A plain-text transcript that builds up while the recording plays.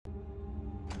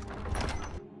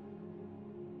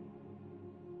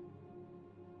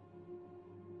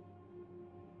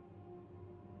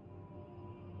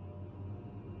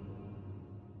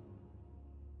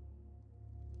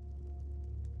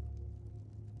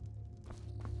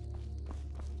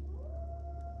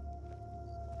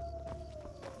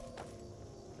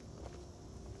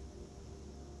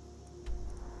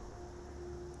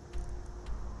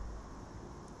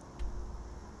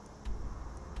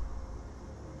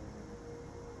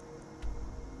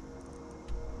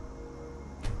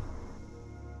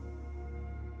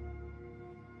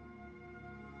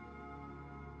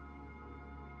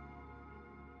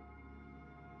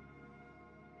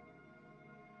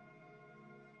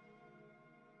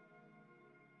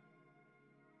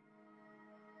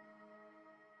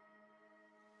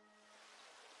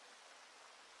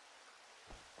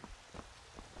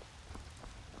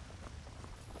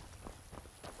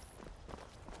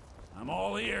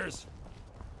all ears.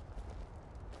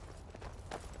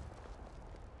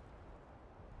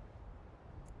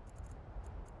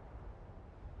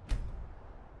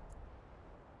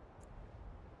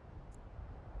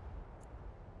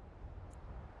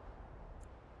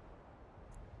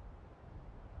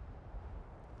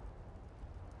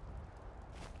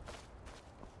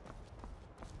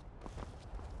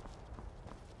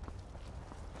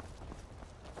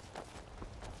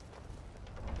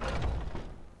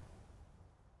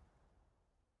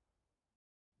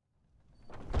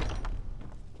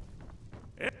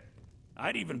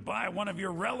 I'd even buy one of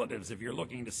your relatives if you're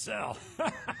looking to sell.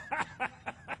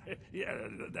 Yeah,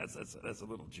 that's a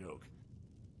little joke.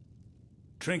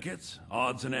 Trinkets,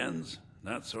 odds and ends,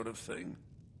 that sort of thing.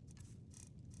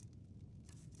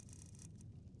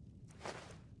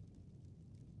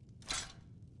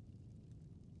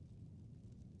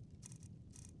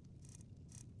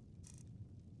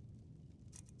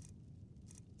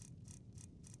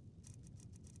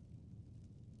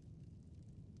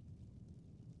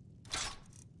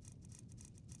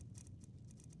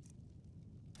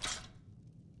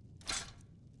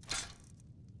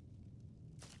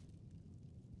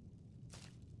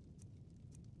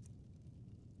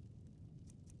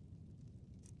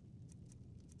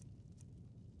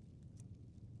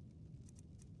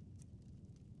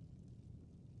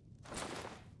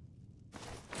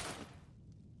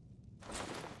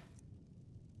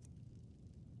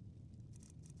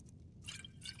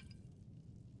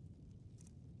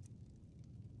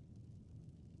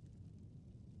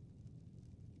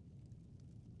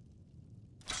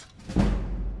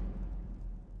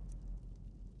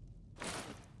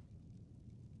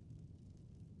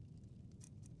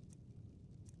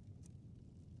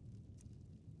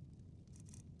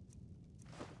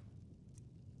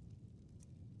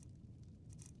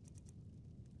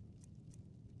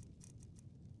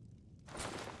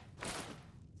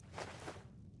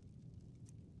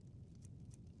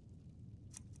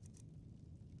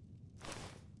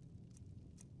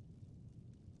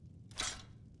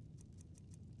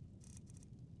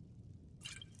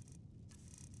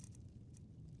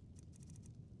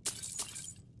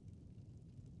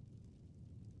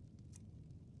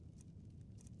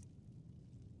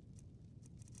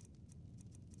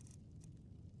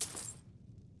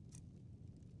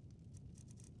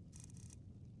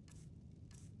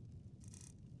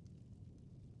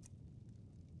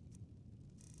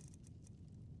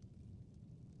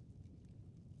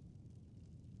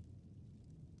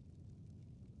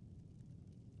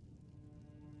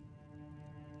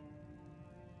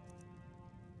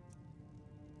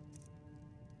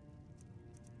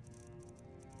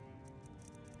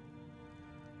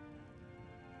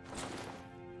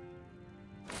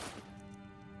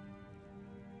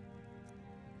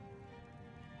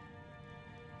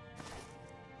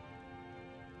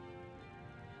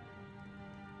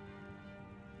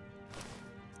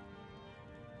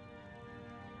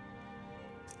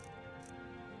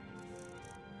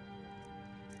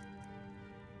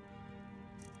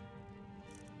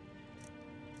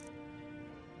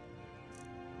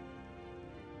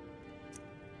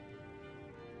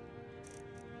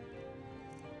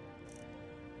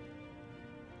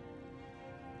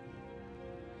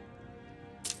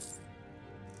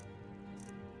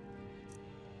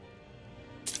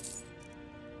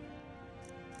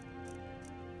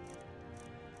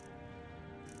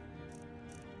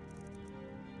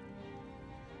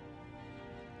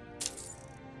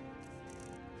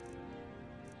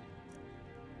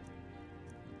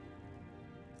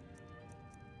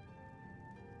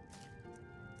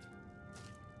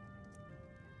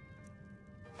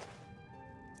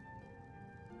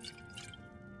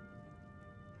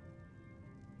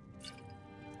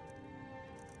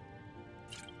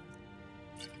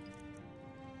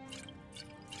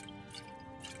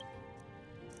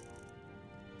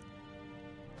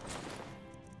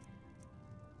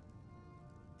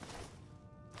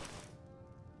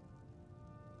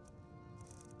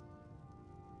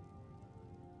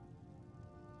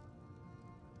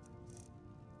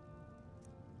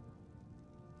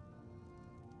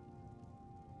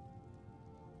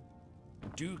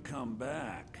 Do come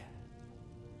back.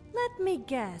 Let me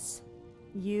guess.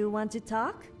 You want to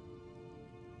talk?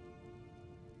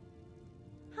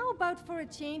 How about for a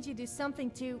change you do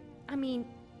something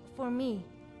for me?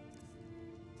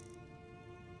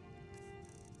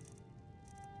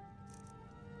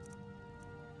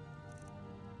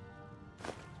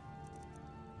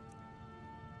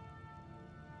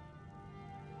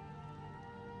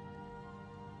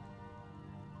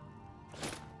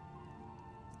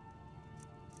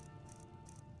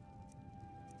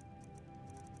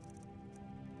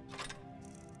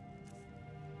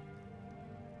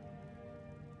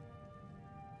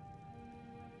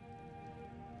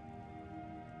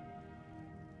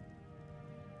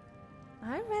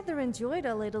 I rather enjoyed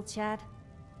our little chat.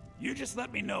 You just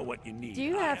let me know what you need. Do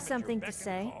you I am have at your something to beck and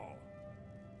say? call.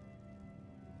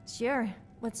 Sure.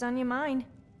 What's on your mind?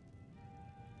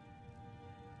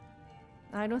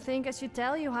 I don't think I should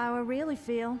tell you how I really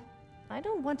feel. I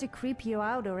don't want to creep you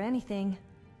out or anything.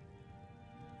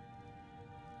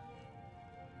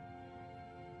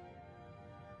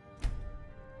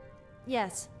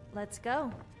 Yes, let's go.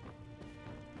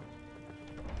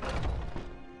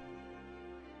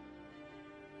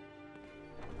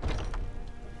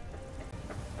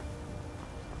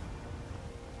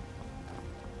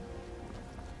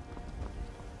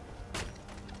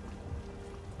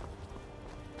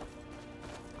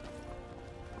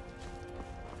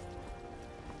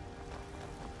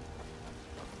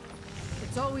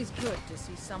 It's always good to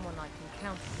see someone I can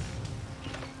count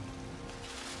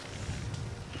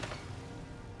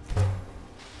on.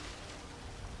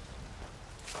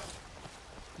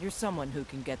 You're someone who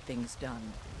can get things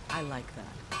done. I like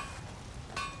that.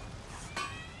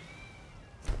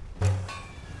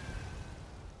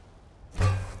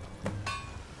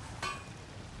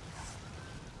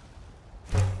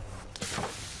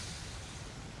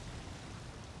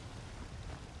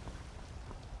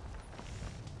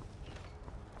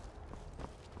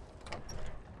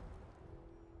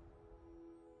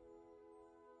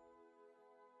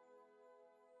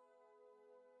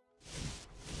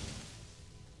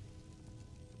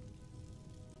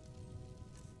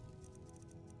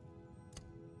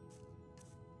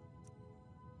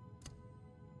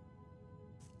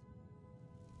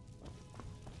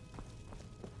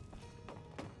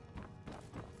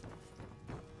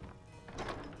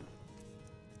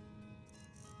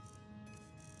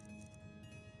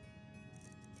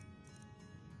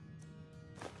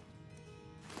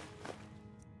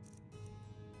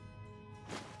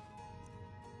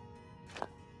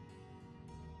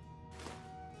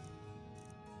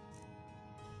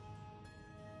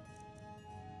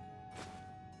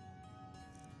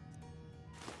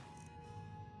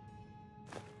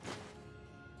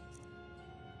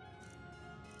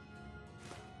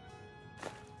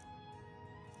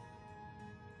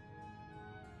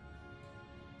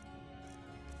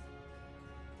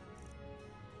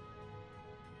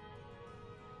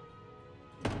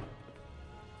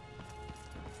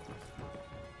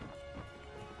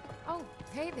 Oh,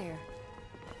 hey there.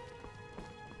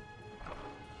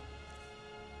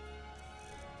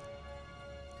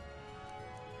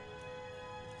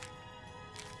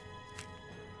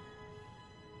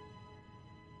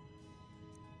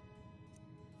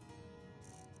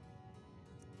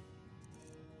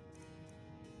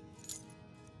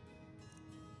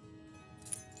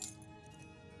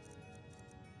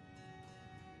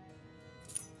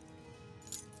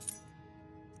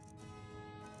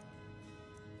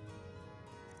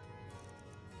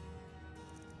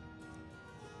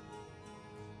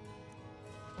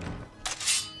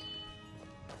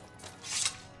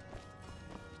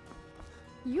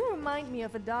 You remind me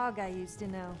of a dog I used to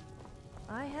know.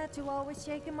 I had to always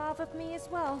shake him off of me as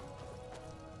well.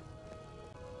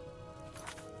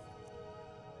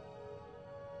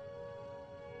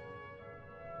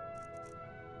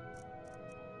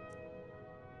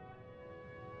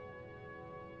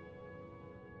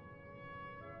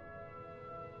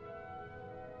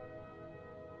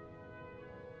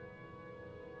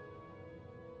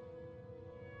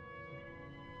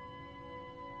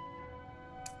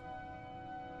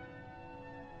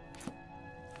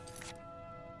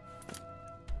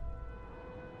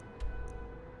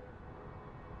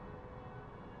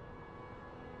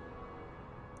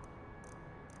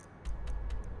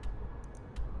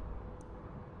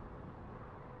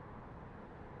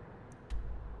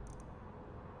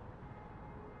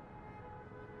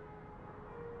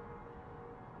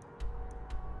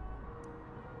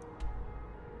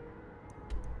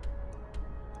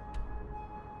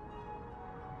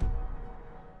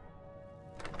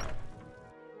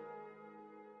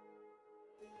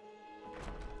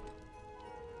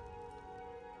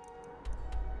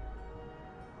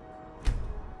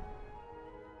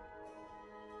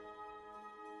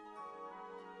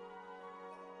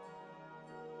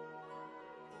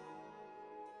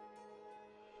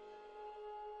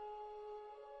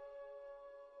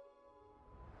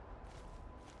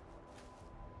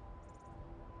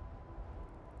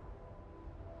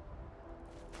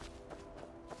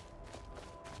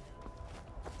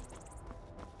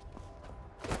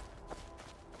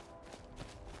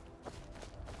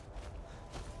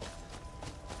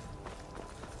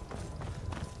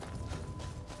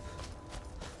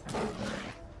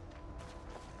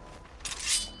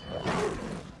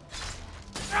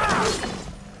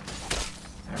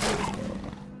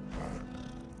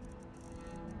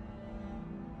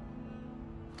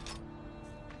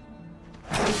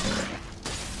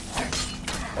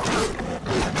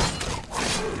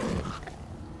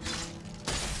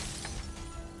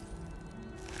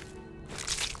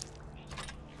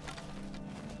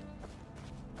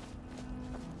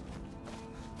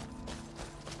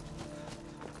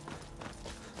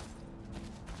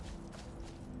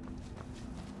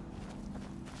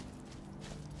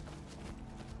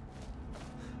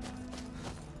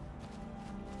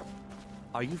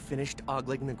 Are you finished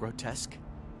ogling the grotesque?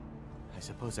 I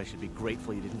suppose I should be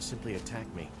grateful you didn't simply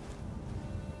attack me.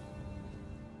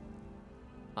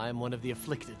 I am one of the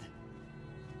afflicted.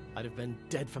 I'd have been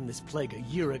dead from this plague a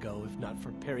year ago if not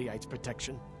for Peryite's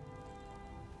protection.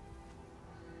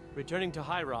 Returning to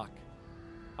High Rock,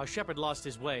 our shepherd lost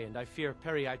his way, and I fear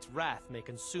Peryite's wrath may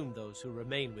consume those who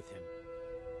remain with him.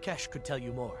 Kesh could tell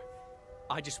you more.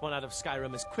 I just want out of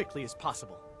Skyrim as quickly as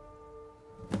possible.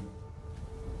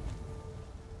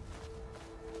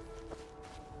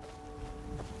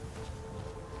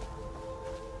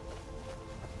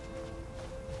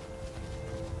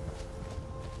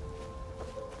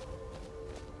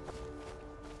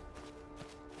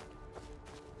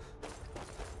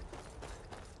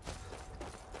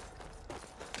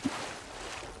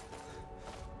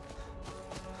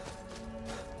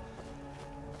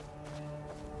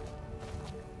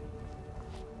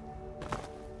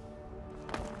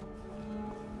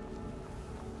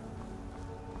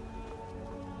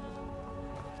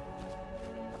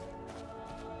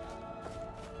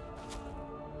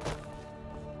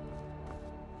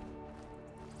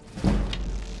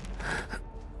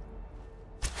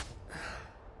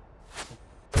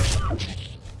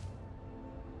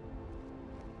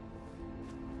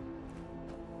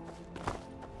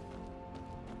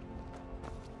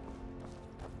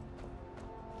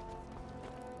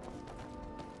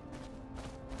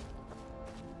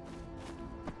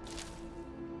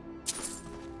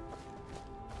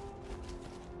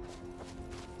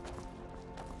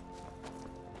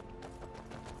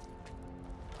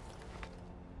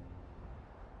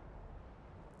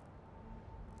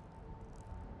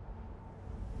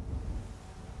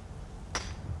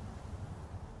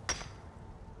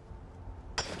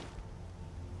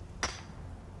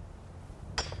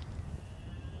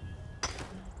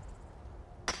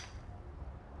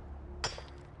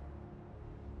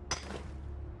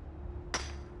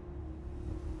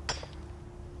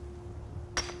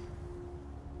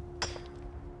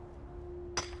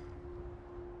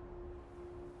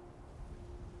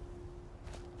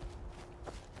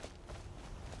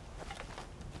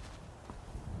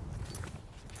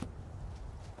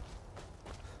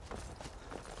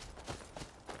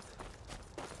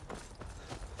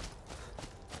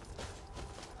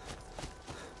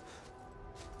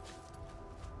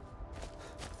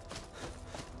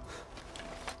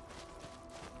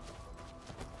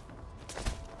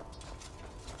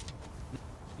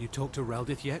 You talked to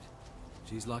Reldith yet?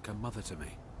 She's like a mother to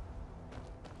me.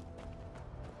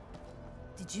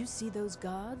 Did you see those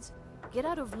guards? Get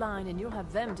out of line and you'll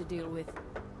have them to deal with.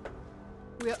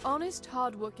 We're honest,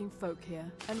 hard-working folk here,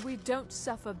 and we don't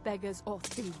suffer beggars or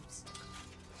thieves.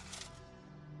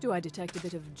 Do I detect a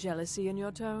bit of jealousy in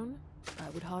your tone? I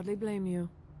would hardly blame you.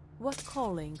 What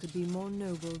calling could be more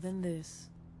noble than this?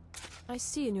 I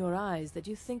see in your eyes that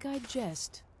you think I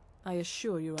jest. I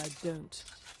assure you I don't.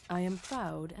 I am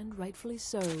proud, and rightfully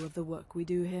so, of the work we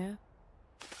do here.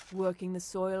 Working the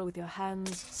soil with your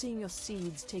hands, seeing your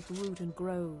seeds take root and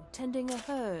grow, tending a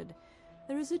herd.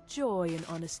 There is a joy in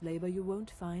honest labor you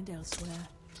won't find elsewhere.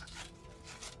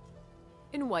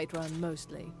 In Whiterun,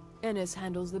 mostly. Ennis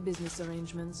handles the business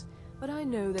arrangements, but I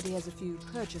know that he has a few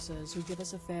purchasers who give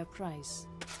us a fair price.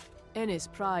 Ennis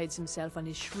prides himself on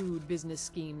his shrewd business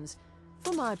schemes.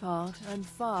 For my part, I'm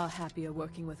far happier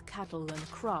working with cattle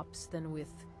and crops than with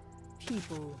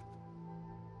people.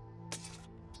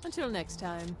 Until next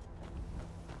time.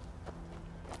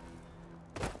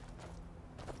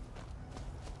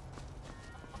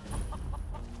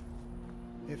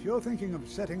 If you're thinking of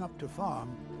setting up to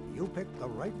farm, you picked the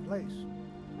right place.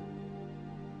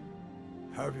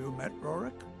 Have you met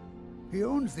Rorik? He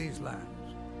owns these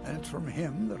lands, and it's from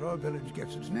him that our village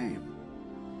gets its name.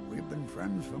 We've been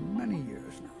friends for many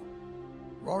years now.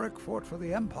 Rorik fought for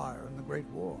the Empire in the Great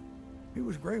War. He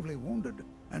was gravely wounded,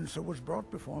 and so was brought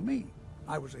before me.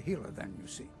 I was a healer then, you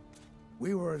see.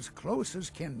 We were as close as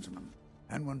kinsmen,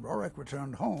 and when Rorik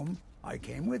returned home, I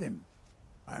came with him.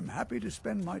 I'm happy to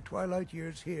spend my twilight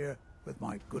years here with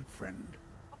my good friend.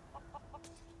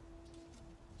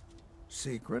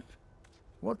 Secret?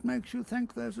 What makes you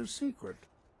think there's a secret?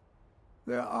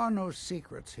 There are no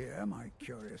secrets here, my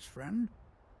curious friend.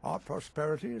 Our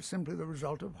prosperity is simply the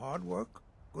result of hard work,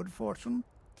 good fortune,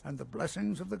 and the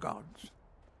blessings of the gods.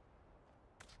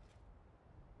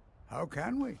 How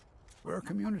can we? We're a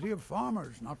community of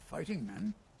farmers, not fighting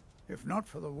men. If not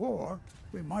for the war,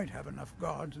 we might have enough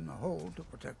guards in the hold to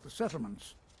protect the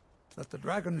settlements. That the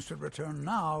dragons should return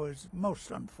now is most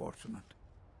unfortunate.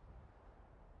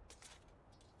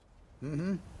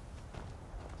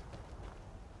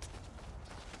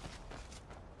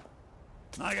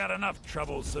 I got enough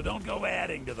troubles, so don't go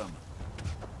adding to them.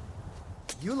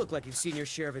 You look like you've seen your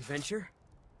share of adventure.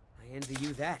 I envy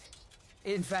you that.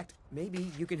 In fact,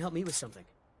 maybe you can help me with something.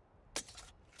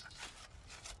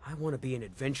 I want to be an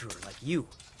adventurer like you.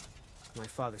 My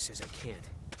father says I can't.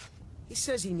 He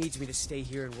says he needs me to stay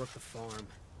here and work the farm.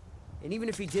 And even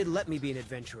if he did let me be an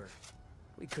adventurer,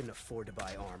 we couldn't afford to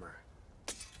buy armor.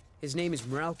 His name is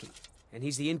Mralki, and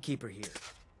he's the innkeeper here.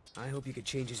 I hope you could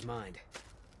change his mind.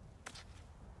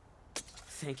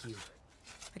 Thank you.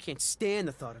 I can't stand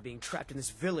the thought of being trapped in this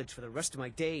village for the rest of my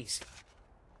days.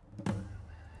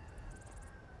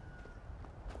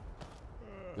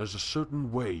 There's a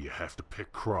certain way you have to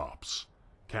pick crops.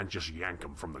 Can't just yank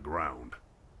them from the ground.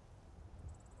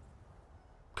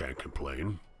 Can't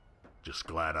complain. Just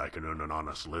glad I can earn an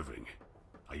honest living.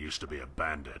 I used to be a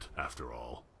bandit, after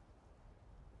all.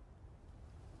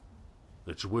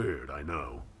 It's weird, I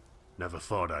know. Never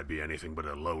thought I'd be anything but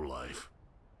a lowlife.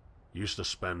 Used to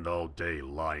spend all day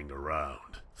lying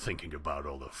around, thinking about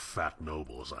all the fat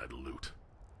nobles I'd loot.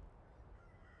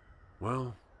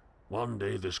 Well, one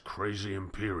day this crazy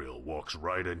Imperial walks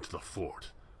right into the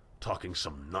fort, talking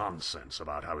some nonsense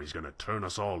about how he's gonna turn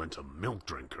us all into milk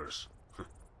drinkers.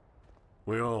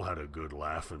 We all had a good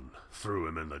laugh and threw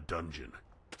him in the dungeon.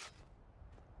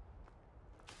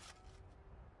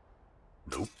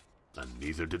 Nope, and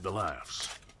neither did the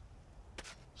laughs.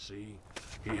 See,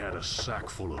 he had a sack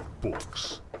full of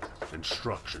books,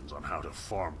 instructions on how to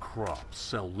farm crops,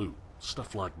 sell loot,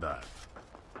 stuff like that.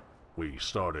 We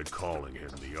started calling him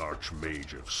the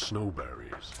Archmage of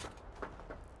Snowberries.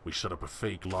 We set up a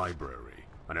fake library,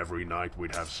 and every night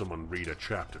we'd have someone read a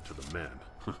chapter to the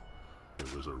men.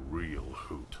 It was a real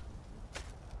hoot.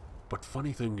 But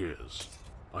funny thing is,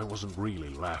 I wasn't really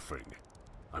laughing.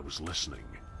 I was listening.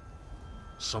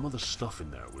 Some of the stuff in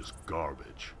there was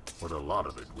garbage, but a lot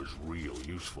of it was real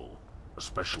useful,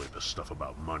 especially the stuff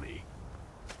about money.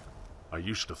 I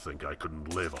used to think I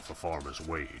couldn't live off a farmer's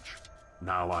wage.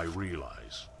 Now I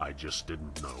realize I just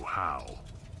didn't know how.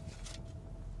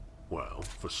 Well,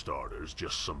 for starters,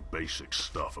 just some basic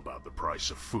stuff about the price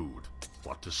of food,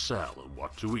 what to sell and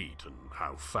what to eat, and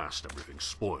how fast everything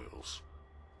spoils.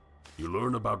 You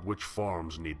learn about which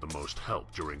farms need the most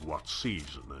help during what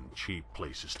season and cheap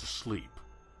places to sleep.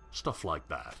 Stuff like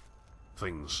that.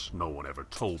 Things no one ever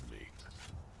told me.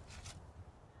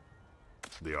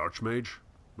 The Archmage?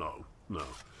 No.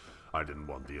 I didn't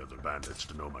want the other bandits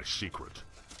to know my secret.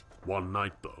 One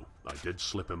night, though, I did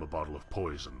slip him a bottle of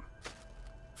poison.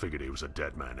 Figured he was a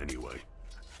dead man anyway.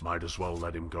 Might as well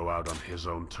let him go out on his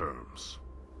own terms.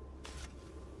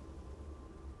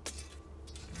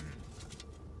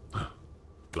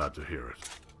 Glad to hear it.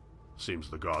 Seems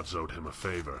the gods owed him a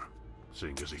favor,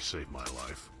 seeing as he saved my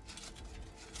life.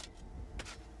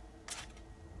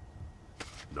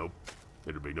 Nope,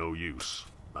 it'd be no use.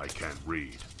 I can't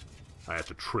read. I had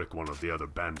to trick one of the other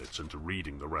bandits into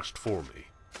reading the rest for me.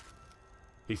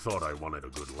 He thought I wanted a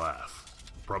good laugh.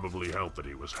 Probably helped that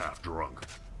he was half drunk.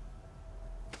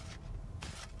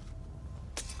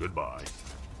 Goodbye.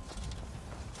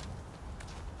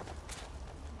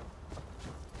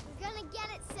 We're gonna get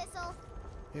it, Sissel.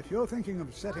 If you're thinking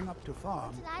of setting up to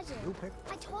farm, What did I do? you pick...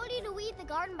 I told you to weed the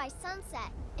garden by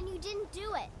sunset, and you didn't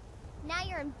do it. Now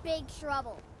you're in big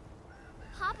trouble.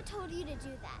 Papa told you to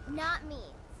do that, not me.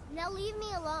 Now leave me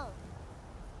alone.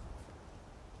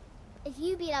 If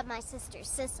you beat up my sister,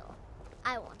 Sissel,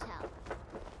 I won't help.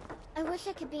 I wish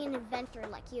I could be an adventurer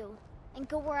like you, and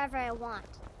go wherever I want.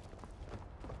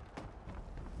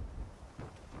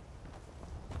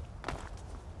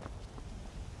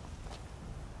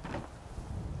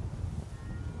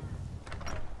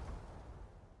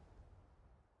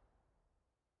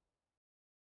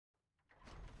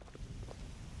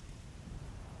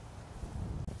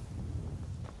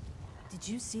 Did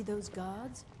you see those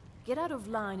guards? Get out of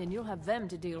line and you'll have them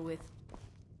to deal with.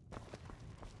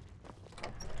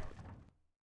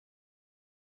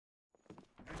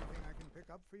 Anything I can pick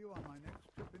up for you on my next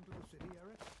trip into the city,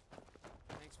 Eric?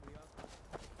 Thanks for the offer.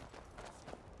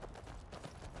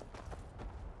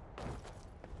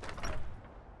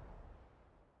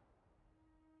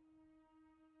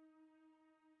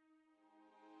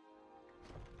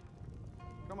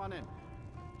 Come on in.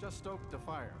 Just stoked the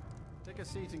fire. Take a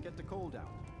seat and get the coal down.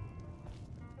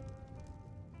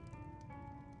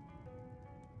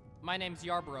 My name's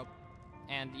Yarborough,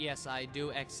 and yes, I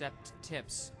do accept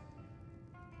tips.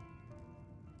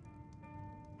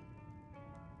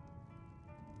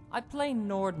 I play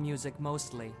Nord music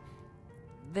mostly.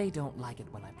 They don't like it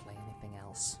when I play anything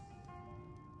else.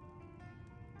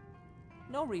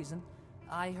 No reason.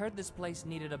 I heard this place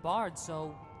needed a bard,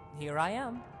 so here I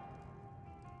am.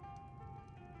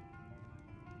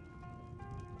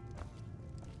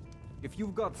 If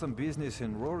you've got some business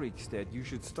in Rorikstead, you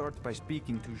should start by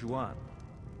speaking to Juan.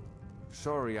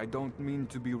 Sorry, I don't mean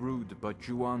to be rude, but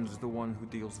Juan's the one who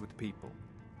deals with people.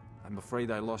 I'm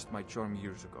afraid I lost my charm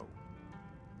years ago.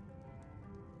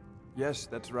 Yes,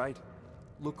 that's right.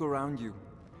 Look around you.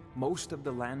 Most of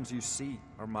the lands you see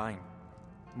are mine.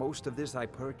 Most of this I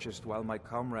purchased while my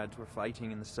comrades were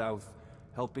fighting in the south,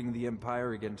 helping the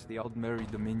Empire against the Aldmeri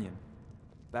Dominion.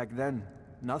 Back then,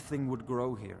 nothing would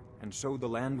grow here, and so the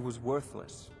land was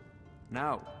worthless.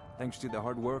 Now, thanks to the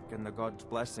hard work and the gods'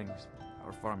 blessings,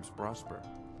 our farms prosper.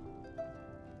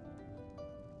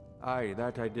 Aye,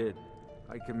 that I did.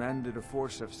 I commanded a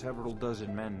force of several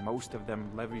dozen men, most of them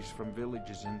levies from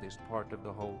villages in this part of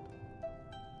the hold.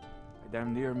 I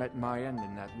damn near met my end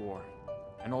in that war.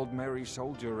 An old merry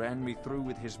soldier ran me through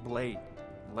with his blade,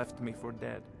 and left me for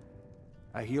dead.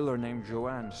 A healer named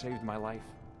Joanne saved my life.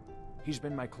 He's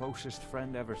been my closest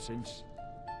friend ever since.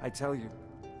 I tell you,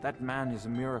 that man is a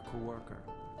miracle worker.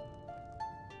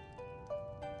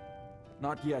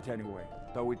 Not yet anyway,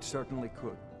 though it certainly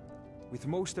could. With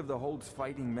most of the Hold's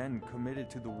fighting men committed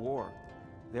to the war,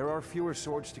 there are fewer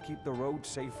swords to keep the road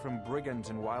safe from brigands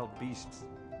and wild beasts.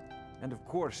 And of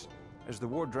course, as the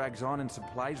war drags on and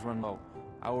supplies run low,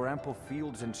 our ample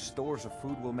fields and stores of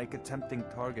food will make a tempting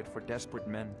target for desperate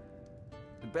men.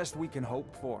 The best we can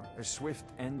hope for, a swift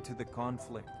end to the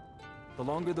conflict. The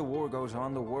longer the war goes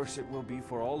on, the worse it will be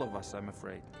for all of us, I'm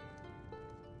afraid.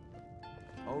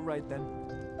 All right then.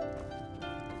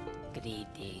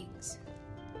 Greetings.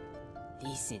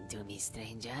 Listen to me,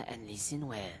 stranger, and listen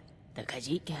well. The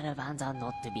Khajiit caravans are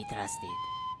not to be trusted.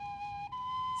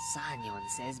 Sanyon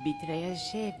says betrayers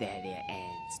shave their rear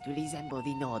ends to resemble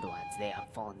the Nord ones they are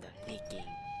fond of licking.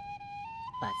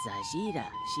 But Zajira,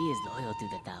 she is loyal to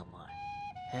the Dalmor.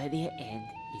 Her rear end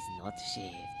is not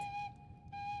shaved.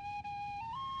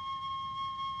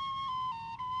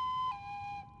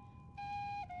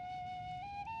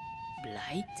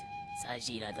 Blight?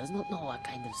 Zajira does not know what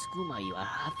kind of skooma you are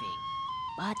huffing,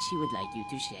 but she would like you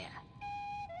to share.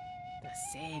 The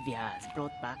saviors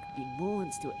brought back the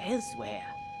moons to elsewhere.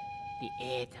 The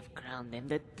Eight have crowned them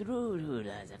the true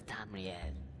rulers of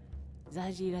Tamriel.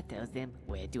 Zajira tells them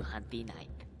where to hunt the night.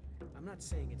 I'm not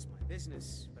saying it's my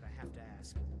business, but I have to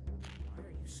ask, why are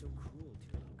you so cruel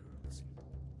to little girls?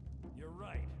 You're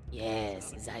right.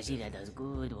 Yes, Zajira does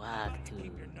good work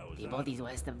too. The bodies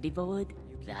west of Deeperwood,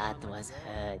 that was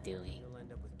her doing.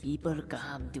 People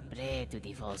come to pray to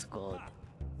the false god.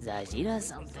 Zajira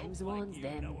sometimes warns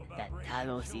them that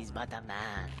Talos is but a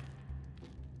man.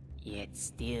 Yet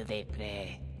still they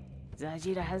pray.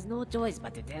 Zajira has no choice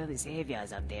but to tell the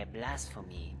saviors of their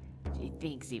blasphemy. She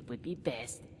thinks it would be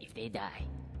best if they die.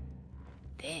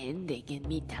 Then they can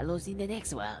meet Talos in the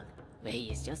next world, where he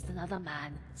is just another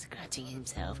man, scratching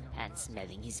himself and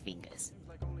smelling his fingers. Seems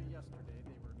like only yesterday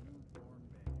they were newborn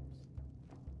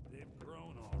babes. They've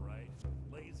grown all right.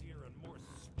 Lazier and more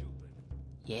stupid.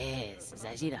 Yes,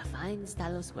 Zajira finds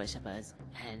Talos worshippers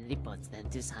and reports them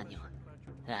to Sanyon.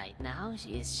 Right now,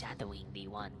 she is shadowing the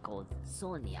one called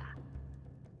Sonia.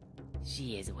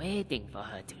 She is waiting for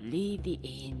her to leave the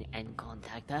inn and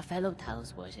contact her fellow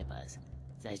Talos worshippers.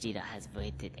 Zajira has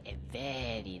waited a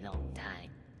very long time.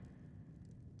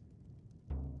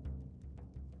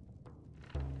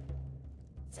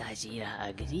 Zajira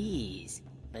agrees,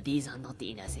 but these are not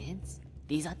the innocents.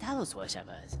 These are Talos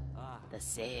worshippers. The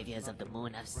saviors of the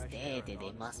moon have stated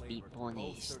they must be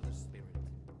punished.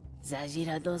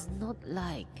 Zajira does not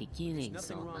like killing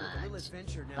so much,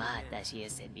 but as she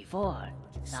has said before,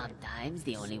 sometimes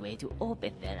the only way to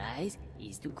open their eyes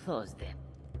is to close them.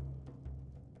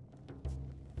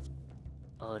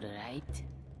 Alright.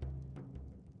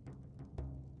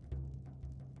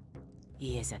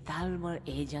 He is a Talmor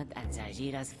agent and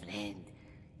Zajira's friend.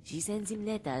 She sends him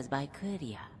letters by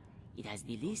courier. It has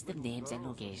the list of names and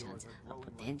locations of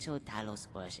potential Talos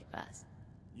worshippers.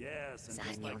 Yes, and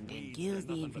just like Sanyon then weeds, kills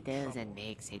they're the nothing but infidels trouble. and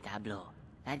makes a tableau.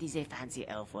 That is a fancy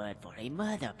elf word for a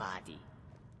murder party.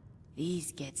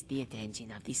 This gets the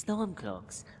attention of the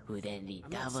Stormcloaks, who then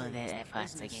redouble their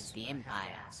efforts against the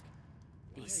Empire.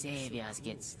 The saviors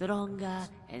get stronger,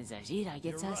 and Zajira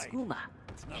gets her You're right. skooma.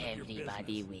 It's none of your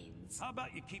Everybody business. wins. How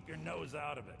about you keep your nose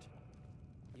out of it?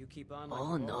 You keep on like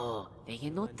Oh you are. no, they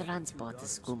cannot transport the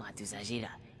skooma to Zajira.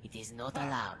 It is not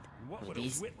allowed. What For would a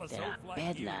this, witless there are oaf like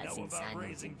you peddlers know in about Sanyon's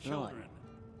raising employ. children?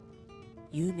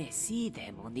 You may see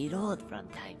them on the road from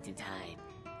time to time.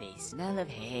 They smell of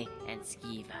hay and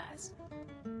skeevers.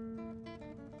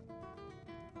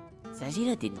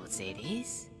 Zajira did not say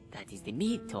this. That is the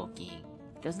meat talking.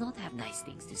 It does not have nice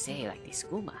things to say like the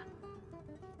skooma.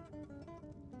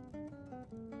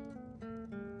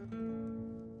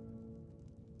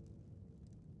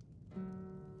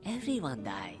 everyone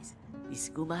dies. The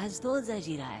skooma has told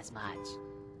Zajira as much.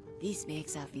 This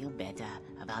makes her feel better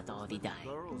about all the dying.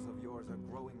 Girls of yours are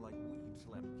growing like weeds,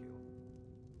 Lemkil.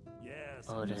 Yes,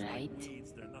 All just right. like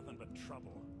weeds, they're nothing but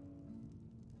trouble.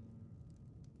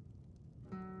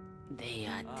 They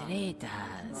are There's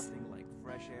traitors. nothing like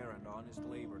fresh air and honest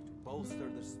labor to bolster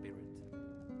the spirit.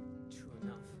 True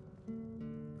enough.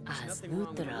 As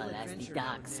neutral as the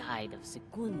dark side of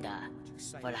Secunda,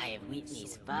 for I have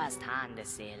witnessed firsthand the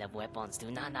sale of weapons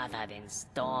to none other than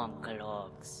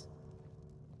Stormcloaks.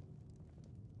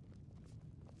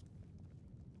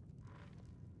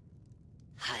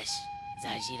 Hush!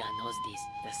 Zajira knows this,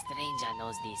 the stranger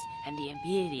knows this, and the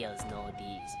Imperials know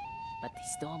this. But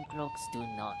the Stormcloaks do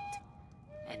not.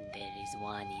 And there is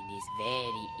one in this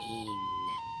very inn.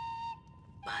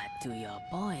 But to your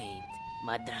point,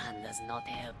 Madran does not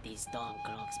help the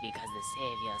Stormcloaks because the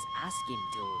Saviors ask him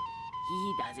to.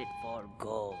 He does it for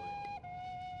gold.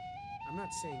 I'm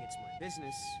not saying it's my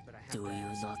business, but I have Do to you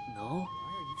ask. not know?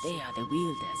 They are the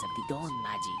wielders of the dawn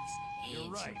magics,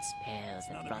 ancient spells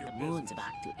that brought the moons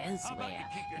back to elsewhere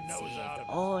and saved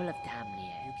all of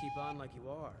Tamriel. You keep on like you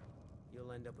are.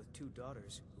 You'll end up with 2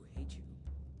 daughters who hate you.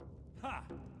 Ha!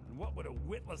 And what would a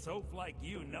witless oaf like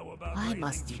you know about Why raising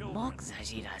must you children? mock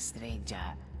Zajira, stranger?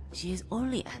 She is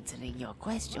only answering your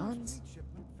questions.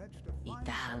 The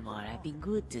Talmor have been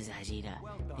good to Zajira.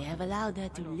 They have allowed her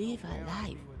to live her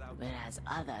life, whereas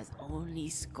others only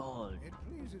scold. It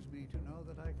pleases me to know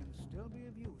that I can still be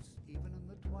of use, even in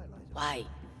the twilight. Why?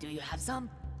 Do you have some?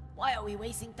 Why are we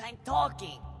wasting time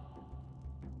talking?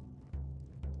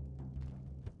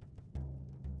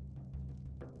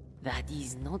 That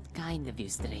is not kind of you,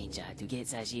 stranger, to get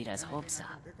Zajira's hopes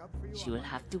up. She will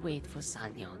have to wait for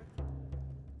Sanyon.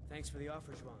 Thanks for the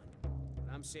offer, Juan.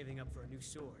 But I'm saving up for a new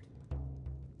sword.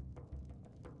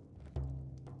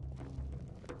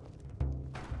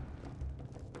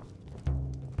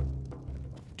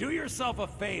 Do yourself a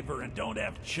favor and don't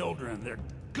have children. They're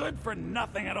good for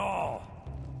nothing at all.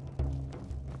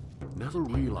 Never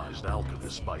realized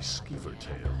alchemists by skeever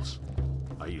tails.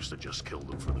 I used to just kill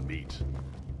them for the meat.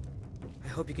 I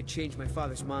hope you could change my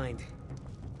father's mind.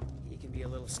 He can be a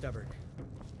little stubborn.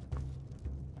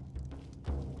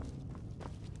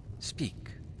 Speak,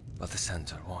 but the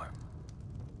sands are warm.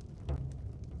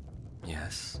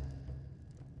 Yes?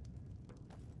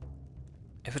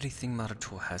 Everything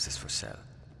Maruto has is for sale.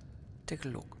 Take a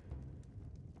look.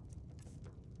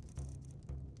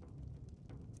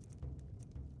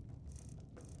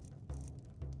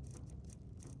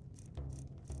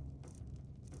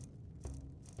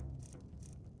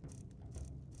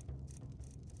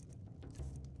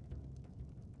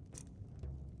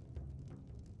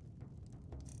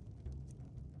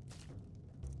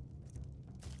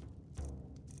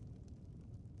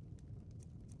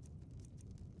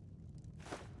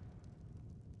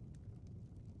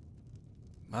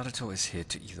 Maruto is here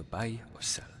to either buy or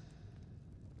sell.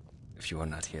 If you are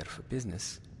not here for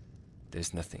business,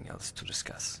 there's nothing else to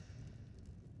discuss.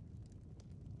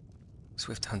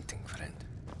 Swift hunting, friend.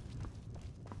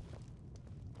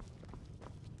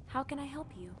 How can I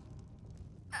help you?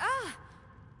 Ah!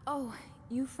 Oh,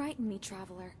 you frighten me,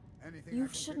 traveler. You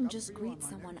shouldn't just greet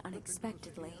someone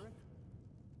unexpectedly.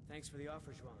 Thanks for the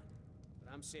offer, Juan.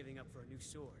 But I'm saving up for a new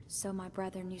sword. So my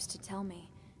brethren used to tell me,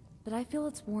 but I feel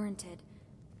it's warranted.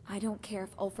 I don't care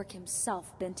if Ulfric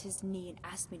himself bent his knee and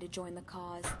asked me to join the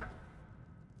cause.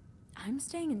 I'm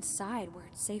staying inside where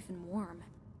it's safe and warm.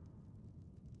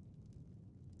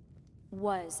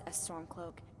 Was a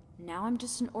Stormcloak. Now I'm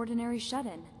just an ordinary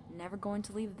shut-in, never going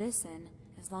to leave this inn,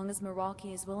 as long as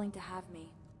Meralki is willing to have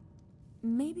me.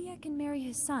 Maybe I can marry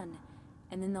his son,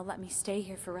 and then they'll let me stay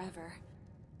here forever.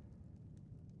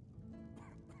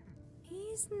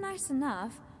 He's nice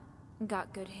enough.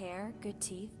 Got good hair, good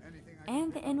teeth,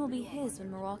 and the inn will be his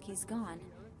when Meralki's gone,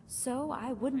 so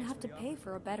I wouldn't have to pay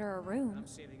for a better room. I'm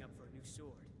saving up for a new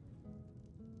sword.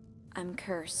 I'm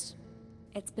cursed.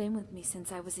 It's been with me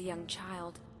since I was a young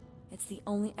child. It's the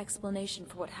only explanation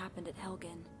for what happened at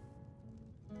Helgen.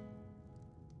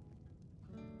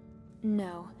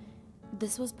 No,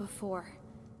 this was before.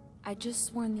 I'd just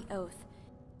sworn the oath.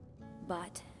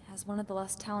 But, as one of the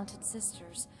less talented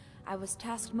sisters, I was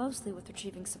tasked mostly with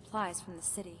retrieving supplies from the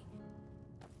city.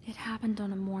 It happened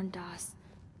on a Morndas.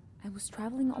 I was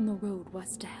traveling on the road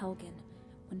west to Helgen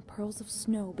when pearls of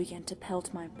snow began to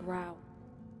pelt my brow.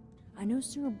 I no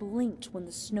sooner blinked when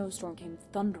the snowstorm came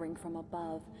thundering from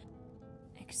above.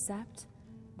 Except,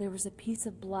 there was a piece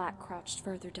of black crouched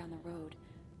further down the road,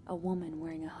 a woman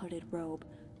wearing a hooded robe,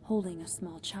 holding a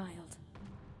small child.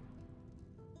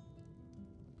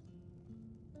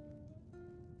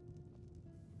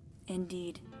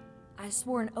 Indeed, I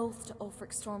swore an oath to Ulfric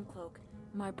Stormcloak,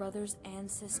 my brothers and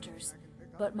sisters,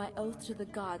 but my oath to the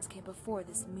gods came before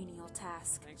this menial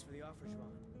task. Thanks for the offer,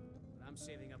 Schwan, but I'm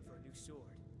saving up for a new sword.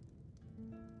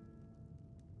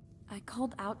 I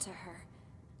called out to her.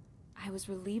 I was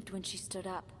relieved when she stood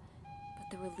up,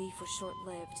 but the relief was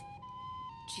short-lived.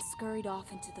 She scurried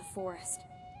off into the forest.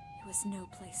 It was no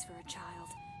place for a child.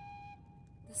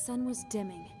 The sun was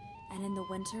dimming, and in the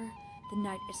winter, the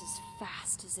night is as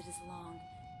fast as it is long.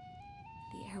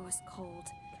 The air was cold,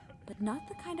 but not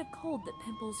the kind of cold that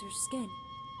pimples your skin.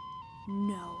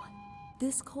 No,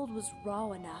 this cold was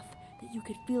raw enough that you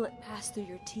could feel it pass through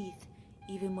your teeth,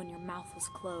 even when your mouth was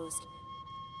closed.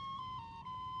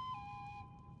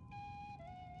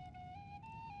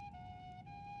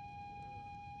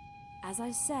 As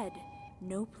I said,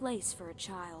 no place for a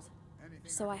child.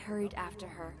 So I hurried after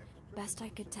her. Best I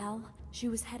could tell, she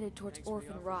was headed towards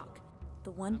Orphan Rock,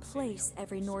 the one place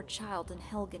every Nord child in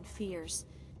Helgen fears.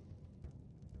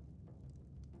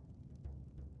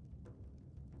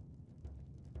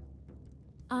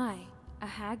 Aye, a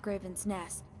Hagraven's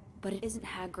nest, but it isn't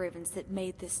Hagravens that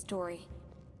made this story.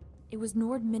 It was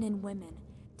Nord men and women,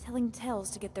 telling tales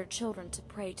to get their children to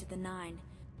pray to the Nine.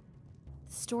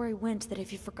 The story went that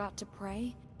if you forgot to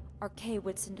pray, Arkay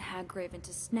would send Hagraven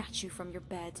to snatch you from your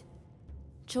bed.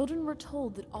 Children were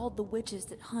told that all the witches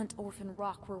that hunt Orphan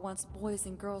Rock were once boys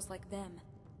and girls like them.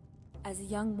 As a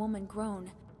young woman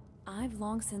grown, I've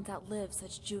long since outlived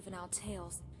such juvenile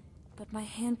tales, but my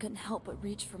hand couldn't help but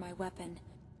reach for my weapon.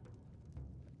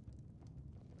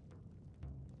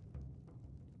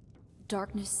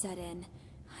 Darkness set in.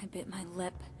 I bit my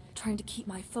lip, trying to keep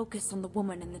my focus on the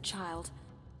woman and the child.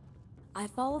 I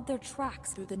followed their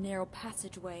tracks through the narrow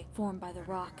passageway formed by the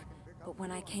rock, but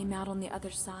when I came out on the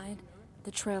other side,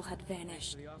 the trail had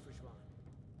vanished.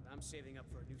 I'm saving up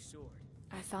for a new sword.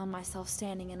 I found myself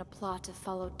standing in a plot of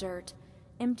followed dirt,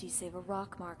 empty save a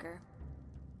rock marker.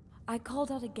 I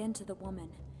called out again to the woman,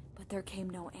 but there came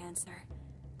no answer.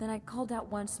 Then I called out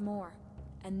once more,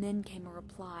 and then came a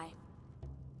reply.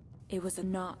 It was a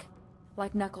knock,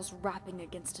 like knuckles rapping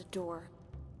against a door,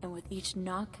 and with each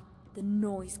knock, the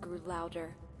noise grew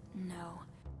louder. No,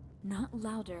 not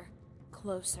louder,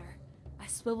 closer. I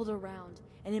swiveled around,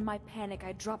 and in my panic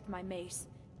I dropped my mace.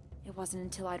 It wasn't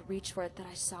until I'd reached for it that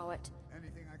I saw it.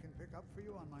 Anything I can pick up for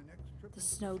you on my next trip? The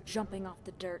snow jumping off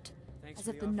the dirt, as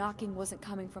if the knocking wasn't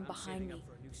coming from behind me,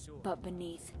 but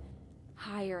beneath.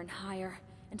 Higher and higher,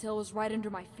 until it was right under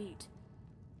my feet.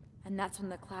 And that's when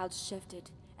the clouds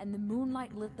shifted, and the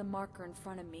moonlight lit the marker in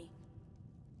front of me.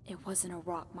 It wasn't a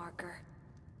rock marker.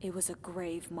 It was a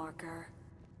grave marker.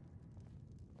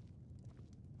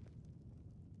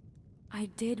 I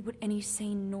did what any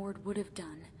sane Nord would have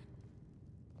done.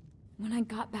 When I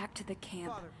got back to the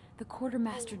camp, the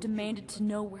quartermaster demanded to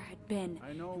know where I'd been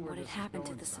and what had happened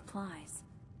to the supplies.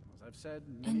 As I've said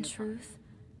In truth,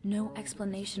 no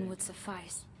explanation would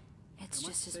suffice. It's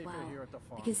just as well,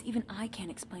 because even I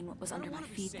can't explain what was under my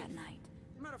feet that night.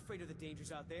 I'm not afraid of the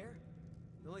dangers out there.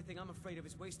 The only thing I'm afraid of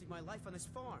is wasting my life on this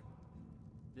farm.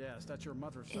 Yes, that's your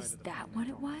mother's side Is of the that family. what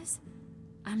it was?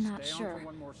 I'm not Stay on for sure,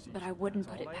 one more season. but I wouldn't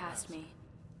That's put it all I past ask. me.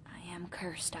 I am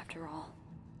cursed after all.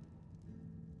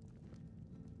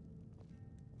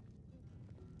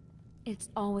 It's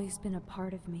always been a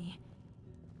part of me.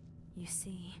 You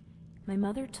see, my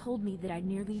mother told me that I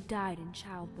nearly died in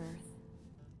childbirth.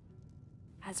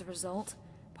 As a result,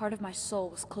 part of my soul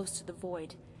was close to the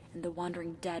void, and the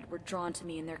wandering dead were drawn to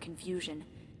me in their confusion.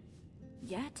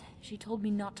 Yet, she told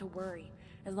me not to worry.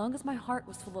 As long as my heart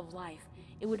was full of life,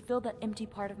 it would fill that empty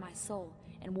part of my soul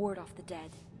and ward off the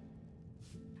dead.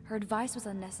 Her advice was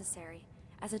unnecessary,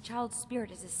 as a child's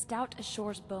spirit is as stout as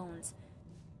Shore's bones.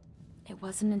 It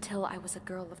wasn't until I was a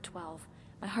girl of 12,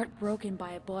 my heart broken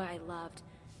by a boy I loved,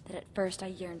 that at first I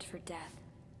yearned for death.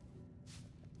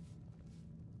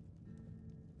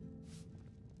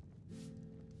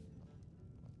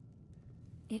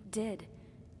 It did.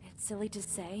 It's silly to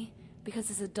say,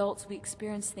 because as adults we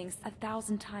experience things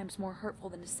 1,000 times more hurtful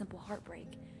than a simple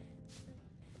heartbreak.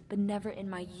 But never in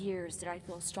my years did I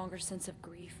feel a stronger sense of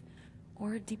grief,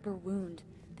 or a deeper wound,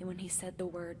 than when he said the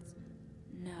words,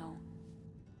 no.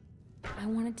 I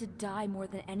wanted to die more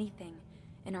than anything,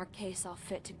 and Arkay saw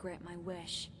fit to grant my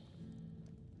wish.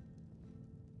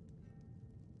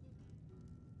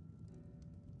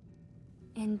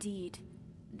 Indeed,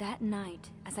 that night,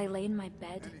 as I lay in my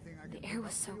bed, the air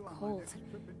was so cold,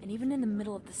 and even in the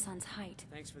middle of the sun's height,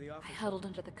 I huddled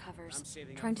under the covers,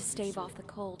 trying to stave off the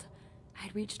cold. I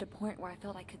had reached a point where I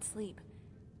felt I could sleep,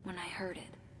 when I heard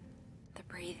it. The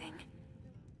breathing.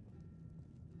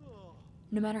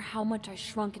 No matter how much I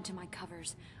shrunk into my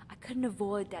covers, I couldn't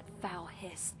avoid that foul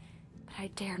hiss. but I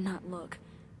dare not look.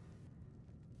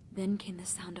 Then came the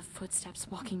sound of footsteps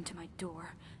walking to my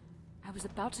door. I was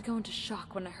about to go into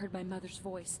shock when I heard my mother's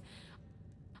voice.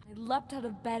 I leapt out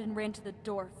of bed and ran to the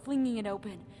door, flinging it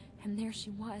open, and there she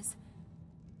was.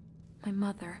 My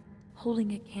mother,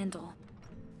 holding a candle,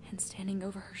 and standing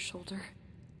over her shoulder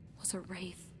was a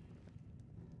wraith.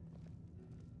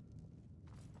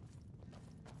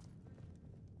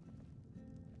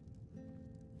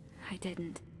 I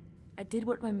didn't. I did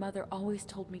what my mother always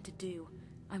told me to do.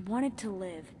 I wanted to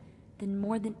live, then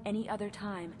more than any other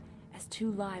time, as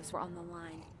 2 lives were on the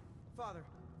line. Father,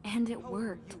 and it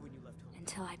worked,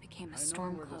 until I became a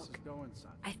Stormcloak.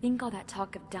 I think all that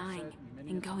talk of dying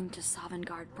and going to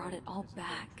Sovngarde brought it all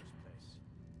back.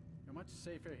 You're much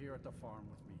safer here at the farm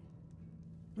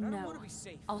with me. No,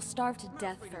 I'll starve to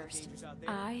death first.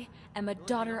 I am a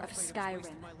daughter of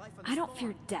Skyrim. I don't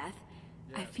fear death.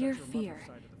 I fear fear.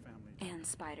 And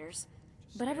spiders.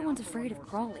 But everyone's afraid of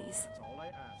crawlies.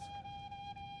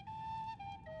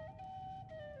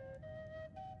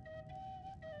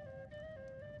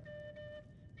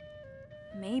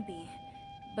 Maybe.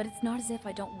 But it's not as if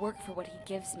I don't work for what he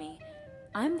gives me.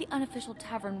 I'm the unofficial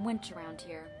tavern wench around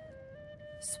here.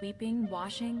 Sweeping,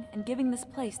 washing, and giving this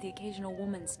place the occasional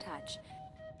woman's touch.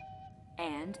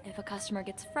 And if a customer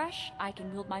gets fresh, I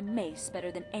can wield my mace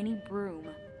better than any broom.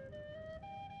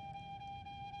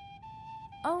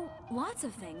 Oh, lots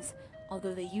of things,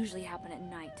 although they usually happen at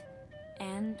night.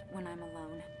 And when I'm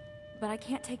alone. But I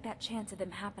can't take that chance of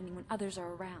them happening when others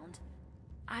are around.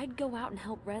 I'd go out and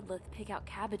help Redlith pick out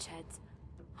cabbage heads.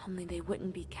 Only they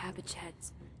wouldn't be cabbage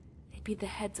heads. They'd be the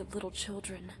heads of little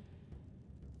children.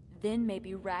 Then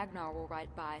maybe Ragnar will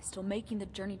ride by, still making the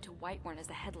journey to Whiterun as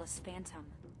the Headless Phantom.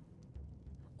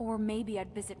 Or maybe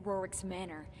I'd visit Rorik's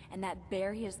manor, and that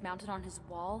bear he has mounted on his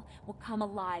wall will come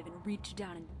alive and reach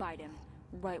down and bite him,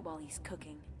 right while he's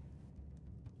cooking.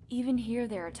 Even here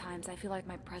there are times I feel like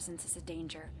my presence is a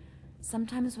danger.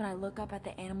 Sometimes when I look up at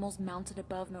the animals mounted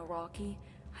above Milwaukee,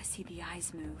 I see the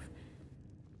eyes move,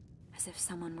 as if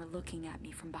someone were looking at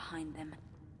me from behind them.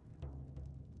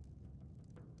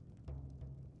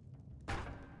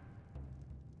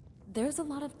 There's a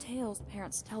lot of tales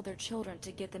parents tell their children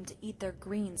to get them to eat their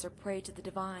greens or pray to the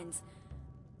divines.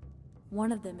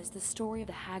 One of them is the story of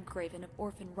the Haggraven of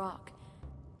Orphan Rock.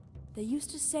 They used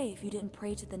to say if you didn't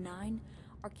pray to the Nine,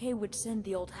 Arkay would send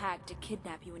the old hag to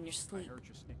kidnap you in your sleep.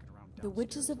 The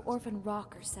witches of Orphan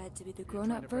Rock are said to be the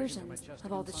grown-up versions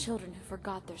of all the children who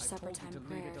forgot their supper-time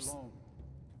prayers.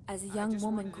 As a young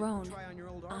woman grown,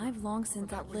 I've long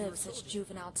since outlived such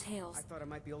juvenile tales,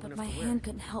 but my hand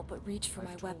couldn't help but reach for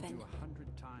my weapon.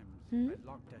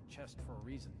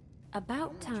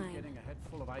 About time. Getting a head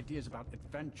full of ideas about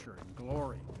adventure and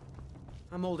glory.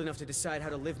 I'm old enough to decide how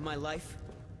to live my life,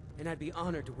 and I'd be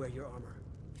honored to wear your armor.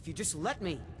 If you just let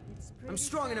me. I'm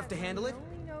strong enough to handle it.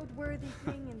 The only noteworthy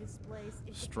thing in this place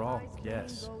is Strong, the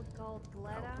yes. goat called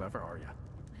Gleda. How clever are you?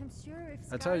 I'm sure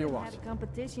if I tell you Skyrim what, had a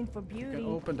competition for You beauty, can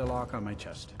open the lock on my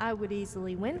chest. I would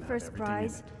easily win have first everything in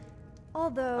prize. it.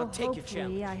 Although, I'll take your hopefully,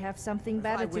 challenge. I have something If I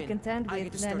better to win, contend I with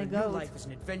get to than start a a new goat. life as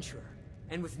an adventurer,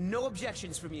 and with no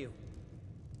objections from you.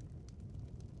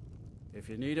 If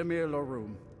you need a meal or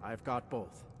room, I've got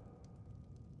both.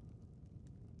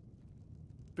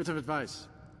 Bit of advice.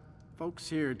 Folks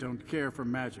here don't care for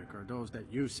magic or those that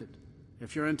use it.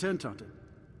 If you're intent on it,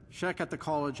 check at the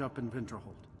college up in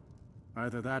Winterhold.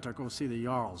 Either that or go see the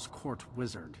Jarl's court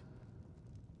wizard.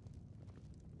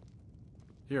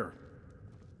 Here,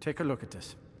 take a look at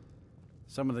this.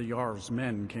 Some of the Jarl's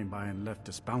men came by and left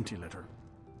this bounty letter.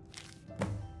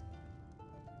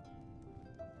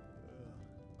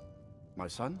 My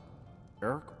son?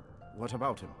 Eric? What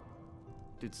about him?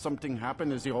 Did something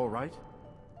happen? Is he all right?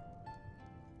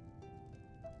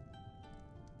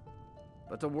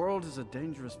 But the world is a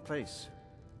dangerous place.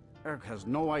 Eric has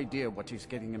no idea what he's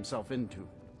getting himself into.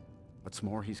 What's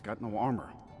more, he's got no armor.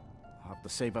 I'll have to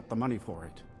save up the money for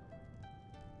it.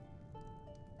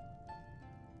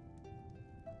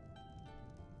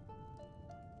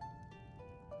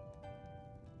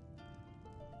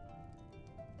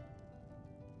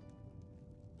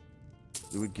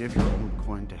 You would give your own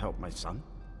coin to help my son?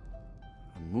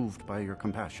 I'm moved by your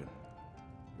compassion.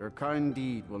 Your kind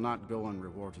deed will not go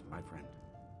unrewarded, my friend.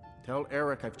 Tell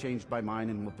Eric I've changed my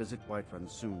mind and will visit Whiterun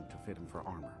soon to fit him for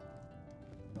armor.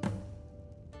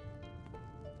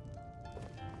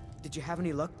 Did you have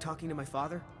any luck talking to my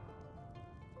father?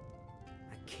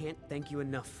 I can't thank you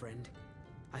enough, friend.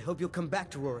 I hope you'll come back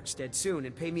to Rorikstead soon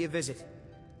and pay me a visit.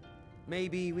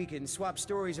 Maybe we can swap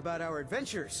stories about our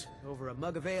adventures over a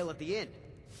mug of ale at the inn.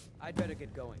 I'd better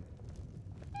get going.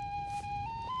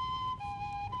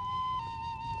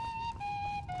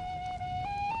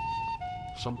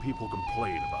 Some people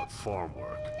complain about farm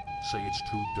work, say it's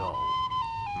too dull.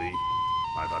 Me,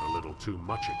 I've had a little too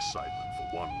much excitement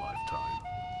for one lifetime.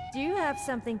 Do you have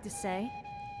something to say?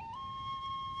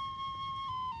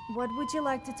 What would you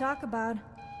like to talk about?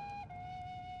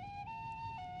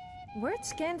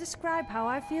 Words can't describe how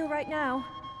I feel right now.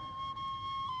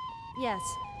 Yes,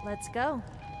 let's go.